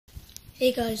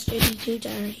Hey guys, JD2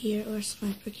 Dara here, or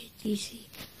Sniper KDC.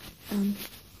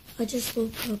 I just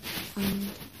woke up and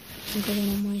I'm going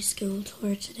on my school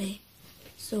tour today,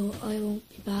 so I won't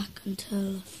be back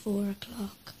until 4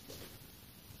 o'clock.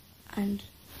 And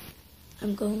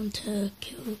I'm going to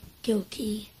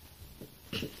Kilkee,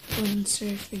 going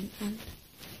surfing and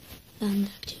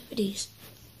land activities.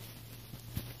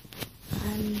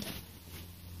 And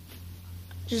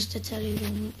just to tell you,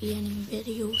 there won't be any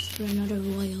videos for another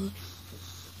while,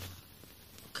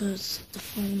 because the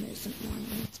phone isn't mine,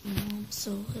 it's my mom's,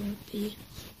 so I won't be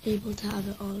able to have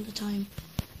it all the time.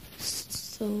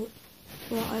 So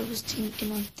what I was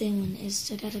thinking of doing is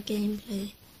to get a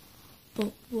gameplay,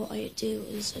 but what I do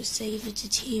is I save it to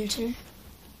theatre.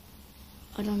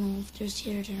 I don't know if there's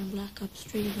theatre in Black Ops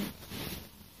 3,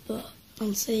 but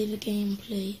I'll save a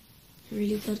gameplay, a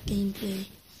really good gameplay,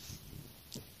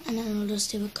 and then I'll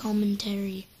just do a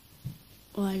commentary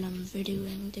while I'm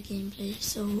videoing the gameplay.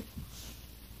 So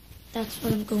that's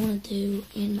what I'm going to do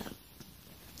in,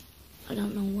 I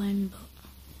don't know when, but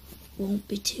won't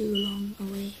be too long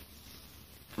away.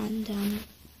 And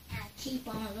I keep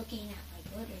on looking at my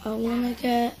brother. I want to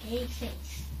get Big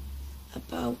face.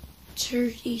 about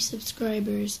 30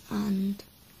 subscribers and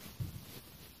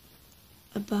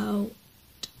about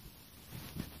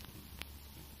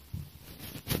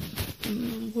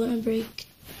I'm going to break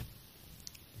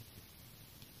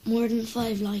more than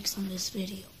 5 likes on this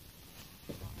video,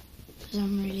 because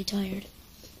I'm really tired.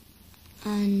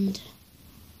 And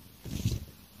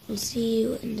we'll see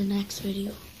you in the next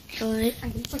video. Bye. I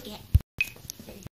can forget.